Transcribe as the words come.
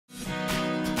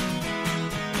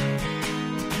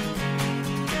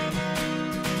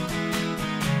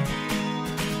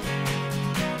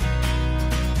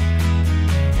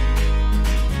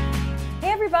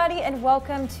and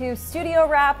welcome to Studio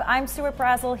Wrap. I'm Stuart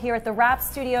Brazel here at the Wrap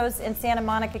Studios in Santa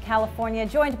Monica, California,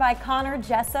 joined by Connor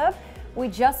Jessup. We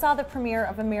just saw the premiere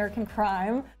of American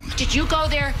Crime. Did you go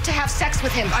there to have sex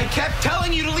with him? I kept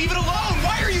telling you to leave it alone.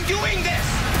 Why are you doing this?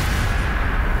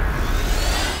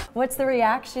 What's the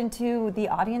reaction to the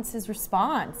audience's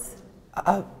response?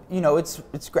 You know,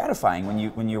 it's gratifying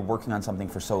when you're working on something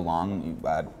for so long.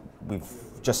 We've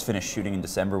just finished shooting in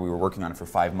December. We were working on it for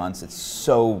 5 months. It's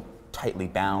so tightly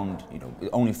bound. You know,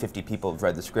 only 50 people have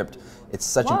read the script. It's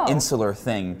such an insular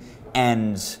thing,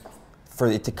 and for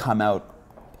it to come out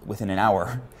within an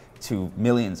hour to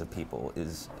millions of people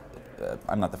is,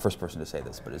 I'm not the first person to say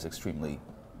this, but is extremely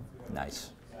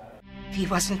nice. He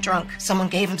wasn't drunk. Someone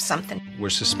gave him something. We're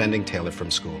suspending Taylor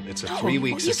from school. It's a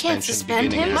 3-week suspension. You can't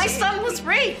suspend him. My son was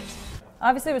raped.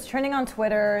 Obviously, it was trending on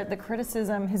Twitter. The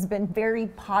criticism has been very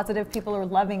positive. People are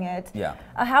loving it. Yeah.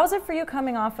 How's it for you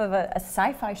coming off of a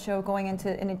sci-fi show going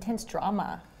into an intense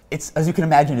drama? It's, as you can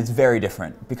imagine, it's very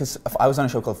different, because I was on a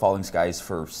show called Falling Skies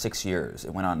for 6 years. It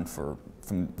went on from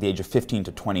the age of 15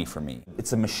 to 20 for me.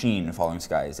 It's a machine, Falling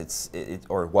Skies. It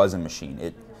was a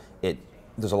machine.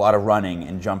 There's a lot of running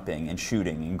and jumping and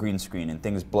shooting and green screen and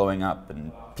things blowing up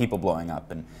and people blowing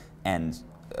up, and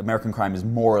American Crime is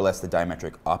more or less the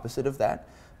diametric opposite of that,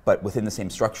 but within the same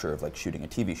structure of like shooting a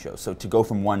TV show. So to go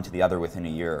from one to the other within a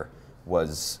year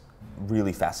was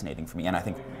really fascinating for me, and I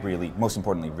think really, most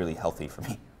importantly, really healthy for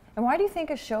me. And why do you think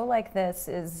a show like this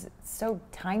is so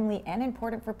timely and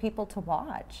important for people to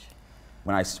watch?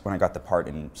 When I got the part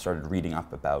and started reading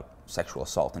up about sexual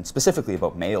assault, and specifically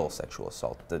about male sexual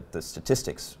assault, the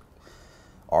statistics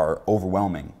are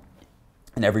overwhelming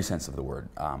in every sense of the word.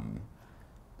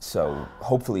 So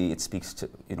hopefully it speaks to,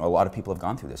 you know, a lot of people have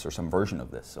gone through this or some version of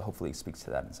this, so hopefully it speaks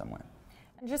to that in some way.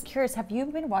 I'm just curious, have you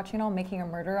been watching all Making a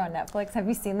Murder on Netflix? Have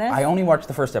you seen this? I only watched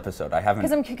the first episode. I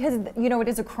haven't. Because you know, it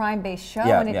is a crime-based show,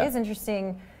 and it is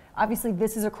interesting. Obviously,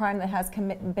 this is a crime that has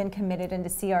been committed, and to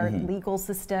see our legal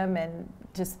system and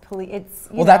just police, it's,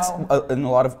 you know. That's in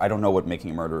a lot of, I don't know what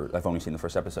Making a Murder, I've only seen the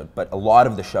first episode, but a lot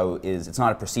of the show is, it's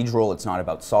not a procedural, it's not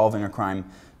about solving a crime,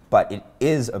 but it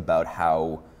is about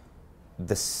how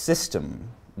the system,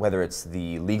 whether it's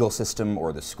the legal system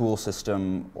or the school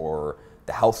system or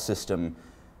the health system,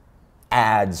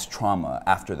 adds trauma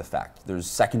after the fact. There's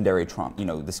secondary trauma. You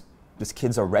know, this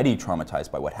kid's already traumatized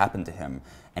by what happened to him,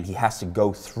 and he has to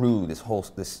go through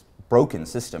this broken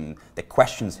system that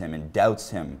questions him and doubts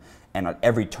him, and at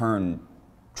every turn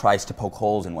tries to poke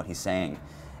holes in what he's saying.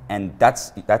 And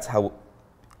that's how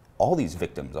all these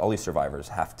victims, all these survivors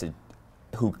have to,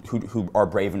 who are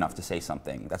brave enough to say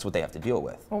something, that's what they have to deal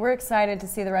with. Well, we're excited to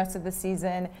see the rest of the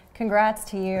season. Congrats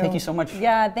to you. Thank you so much.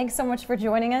 Yeah, thanks so much for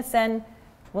joining us, and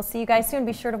we'll see you guys soon.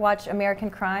 Be sure to watch American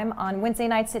Crime on Wednesday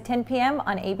nights at 10 p.m.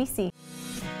 on ABC.